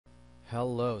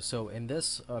Hello. So in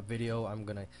this video, I'm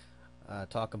gonna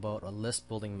talk about a list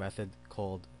building method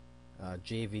called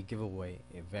JV giveaway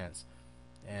events.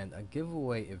 And a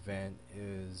giveaway event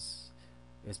is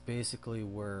basically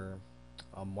where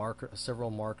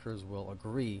several marketers will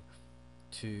agree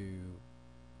to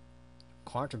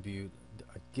contribute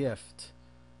a gift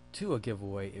to a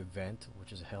giveaway event,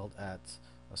 which is held at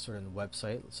a certain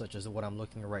website, such as what I'm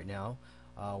looking at right now.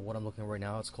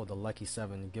 It's called the Lucky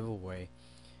 7 giveaway,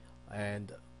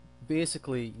 and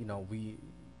basically, we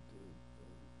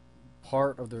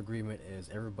part of the agreement is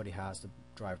everybody has to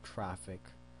drive traffic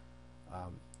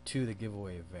to the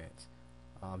giveaway event.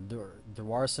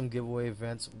 There are some giveaway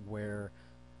events where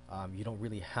you don't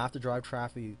really have to drive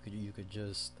traffic. You could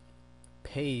just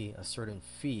pay a certain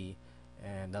fee,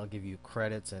 and that'll give you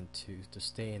credits and to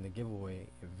stay in the giveaway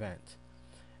event.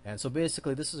 And so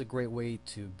basically, this is a great way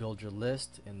to build your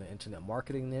list in the internet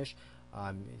marketing niche.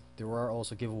 There are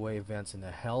also giveaway events in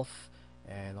the health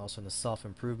and also in the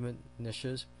self-improvement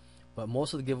niches, but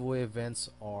most of the giveaway events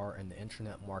are in the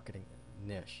internet marketing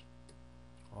niche.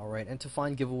 Alright, and to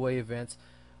find giveaway events,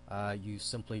 you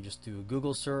simply just do a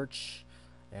Google search,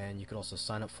 and you can also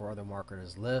sign up for other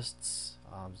marketers' lists.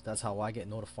 That's how I get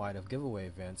notified of giveaway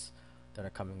events that are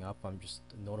coming up. I'm just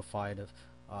notified of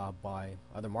by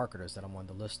other marketers that I'm on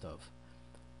the list of.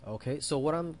 Okay, so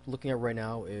what I'm looking at right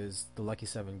now is the Lucky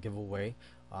 7 giveaway.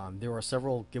 There are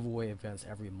several giveaway events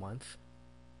every month.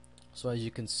 So as you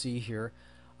can see here,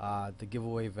 the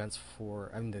giveaway events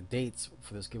the dates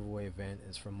for this giveaway event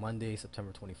is from Monday,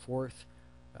 September 24th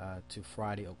to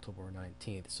Friday, October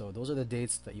 19th. So those are the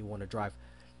dates that you're going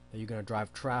to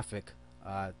drive traffic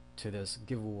to this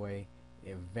giveaway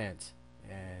event.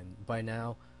 And by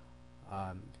now,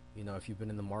 if you've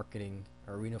been in the marketing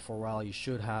arena for a while, you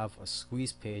should have a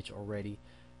squeeze page already,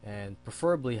 and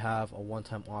preferably have a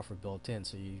one-time offer built in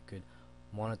so you could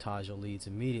monetize your leads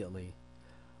immediately.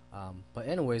 But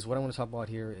anyways, what I want to talk about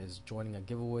here is joining a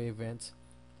giveaway event.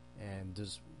 And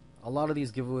there's a lot of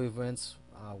these giveaway events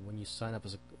when you sign up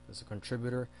as a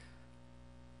contributor.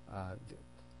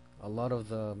 A lot of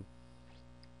the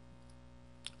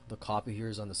copy here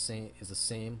is the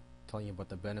same, telling you about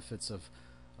the benefits of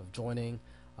joining.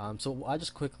 So I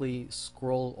just quickly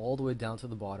scroll all the way down to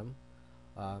the bottom.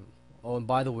 Oh, and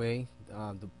by the way,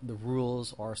 the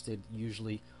rules are stated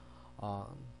usually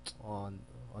on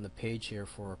the page here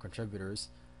for contributors.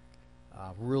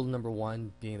 Rule number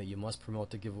 1 being that you must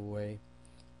promote the giveaway.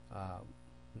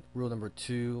 Rule number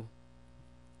 2,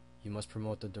 you must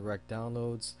promote the direct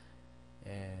downloads.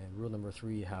 And rule number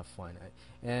 3, have fun.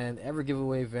 And every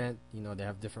giveaway event, they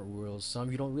have different rules.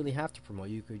 Some you don't really have to promote.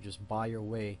 You could just buy your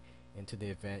way into the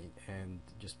event and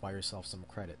just buy yourself some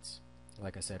credits,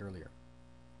 like I said earlier.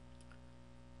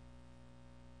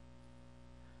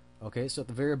 Okay, so at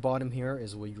the very bottom here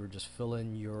is where you just fill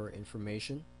in your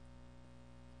information.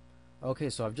 Okay,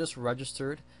 so I've just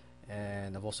registered,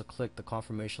 and I've also clicked the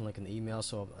confirmation link in the email,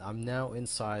 so I'm now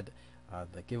inside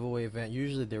the giveaway event.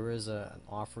 Usually there is an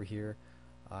offer here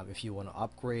if you want to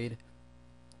upgrade.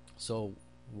 So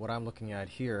what I'm looking at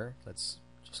here, let's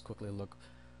just quickly look.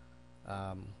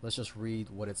 Let's just read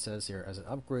what it says here. As an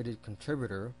upgraded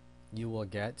contributor, you will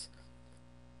get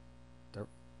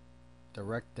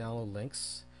direct download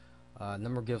links,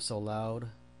 number of gifts allowed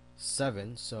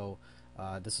 7. So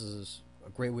this is a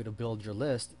great way to build your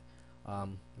list.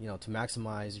 To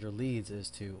maximize your leads is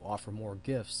to offer more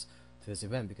gifts to this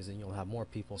event, because then you'll have more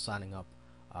people signing up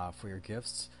for your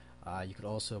gifts. You could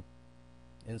also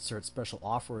insert special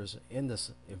offers in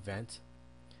this event.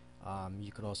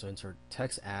 You could also insert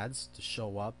text ads to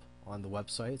show up on the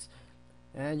websites,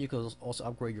 and you could also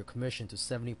upgrade your commission to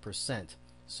 70%.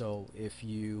 So if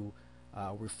you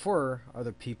refer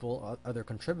other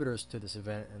contributors to this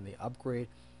event, and they upgrade,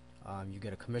 you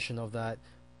get a commission of that.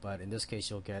 But in this case,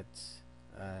 you'll get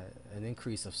an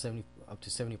increase of up to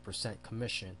 70%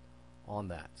 commission on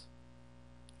that.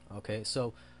 Okay,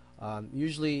 so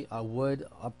usually I would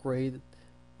upgrade,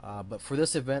 but for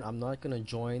this event, I'm not going to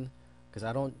join, because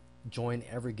I don't join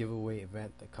every giveaway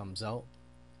event that comes out.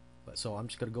 But so I'm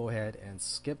just going to go ahead and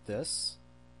skip this.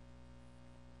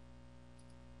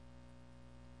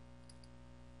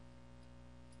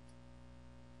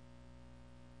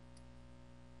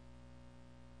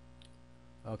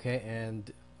 Okay,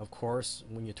 and of course,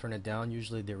 when you turn it down,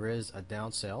 usually there is a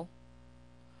down sale.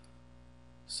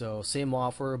 So same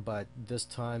offer, but this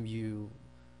time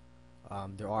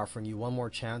they're offering you one more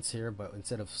chance here. But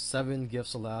instead of 7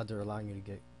 gifts allowed, they're allowing you to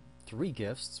get 3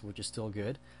 gifts, which is still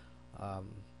good.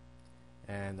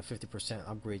 And the 50%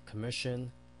 upgrade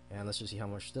commission. And let's just see how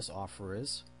much this offer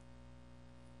is.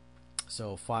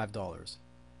 So $5.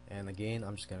 And again,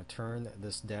 I'm just going to turn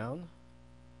this down.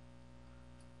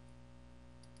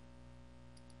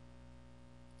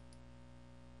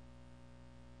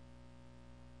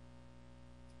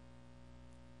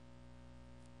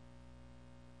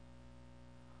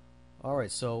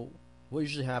 Alright, so what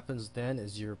usually happens then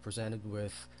is you're presented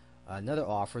with another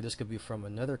offer. This could be from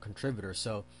another contributor.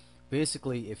 So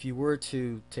basically, if you were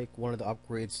to take one of the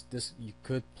upgrades, this you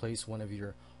could place one of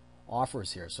your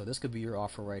offers here. So this could be your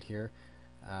offer right here.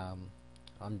 Um,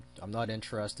 I'm not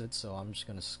interested, so I'm just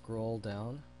going to scroll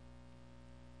down.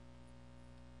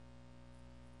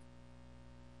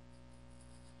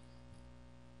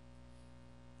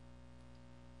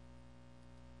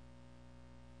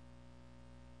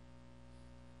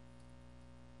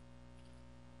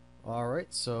 Alright,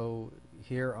 so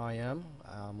here I am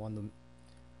on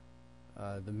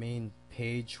the main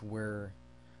page where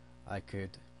I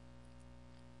could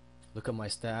look at my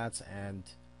stats and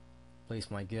place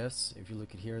my gifts. If you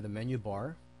look at here, the menu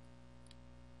bar,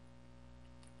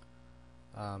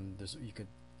 you could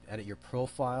edit your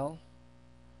profile,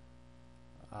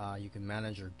 you can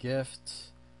manage your gift.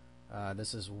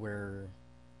 This is where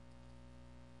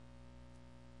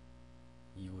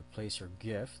you would place your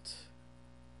gift.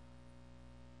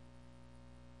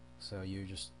 So you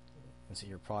just insert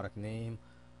your product name,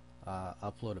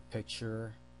 upload a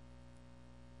picture,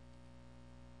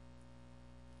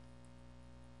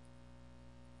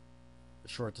 a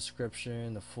short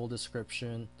description, the full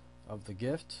description of the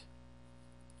gift.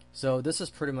 So this is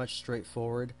pretty much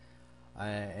straightforward,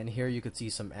 and here you could see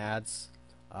some ads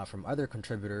from other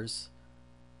contributors.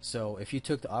 So if you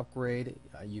took the upgrade,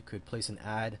 you could place an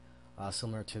ad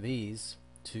similar to these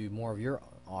to more of your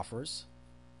offers.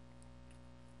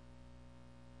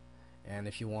 And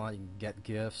if you want, you can get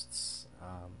gifts,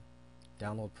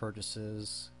 download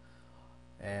purchases,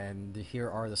 and here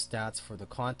are the stats for the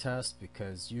contest,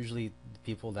 because usually the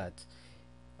people that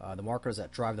the marketers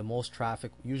that drive the most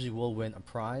traffic usually will win a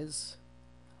prize.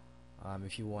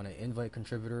 If you want to invite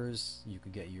contributors, you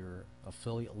could get your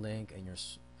affiliate link and your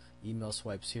email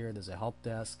swipes here. There's a help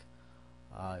desk.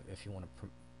 If you want to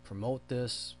promote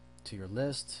this to your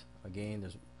list, again,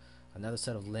 there's another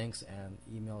set of links and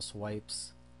email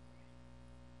swipes.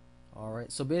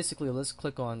 Alright, so basically let's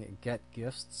click on Get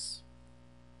Gifts.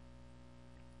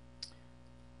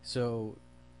 So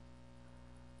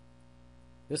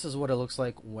this is what it looks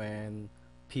like when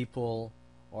people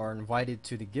are invited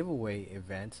to the giveaway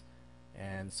event.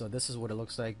 And so this is what it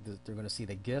looks like. They're going to see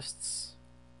the gifts.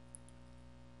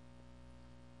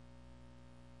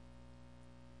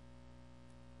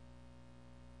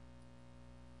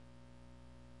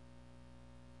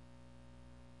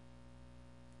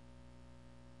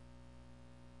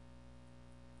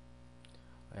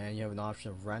 And you have an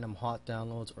option of random hot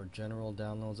downloads or general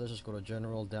downloads. Let's just go to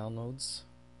general downloads.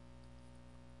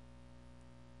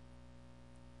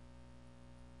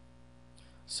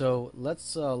 So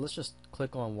let's just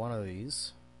click on one of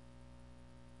these.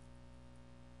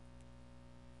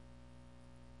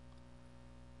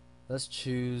 Let's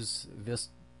choose this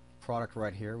product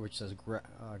right here, which says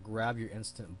grab your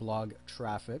instant blog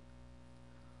traffic.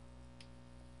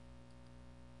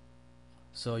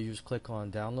 So you just click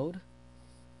on download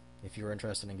if you're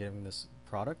interested in getting this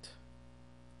product,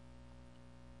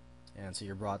 and so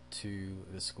you're brought to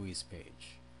the squeeze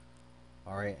page.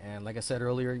 Alright, and like I said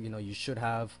earlier, you should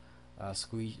have a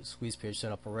squeeze page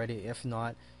set up already. If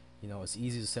not, it's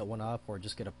easy to set one up, or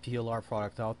just get a PLR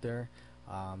product out there.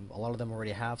 A lot of them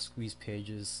already have squeeze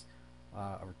pages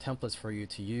or templates for you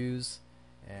to use,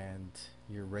 and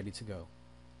you're ready to go.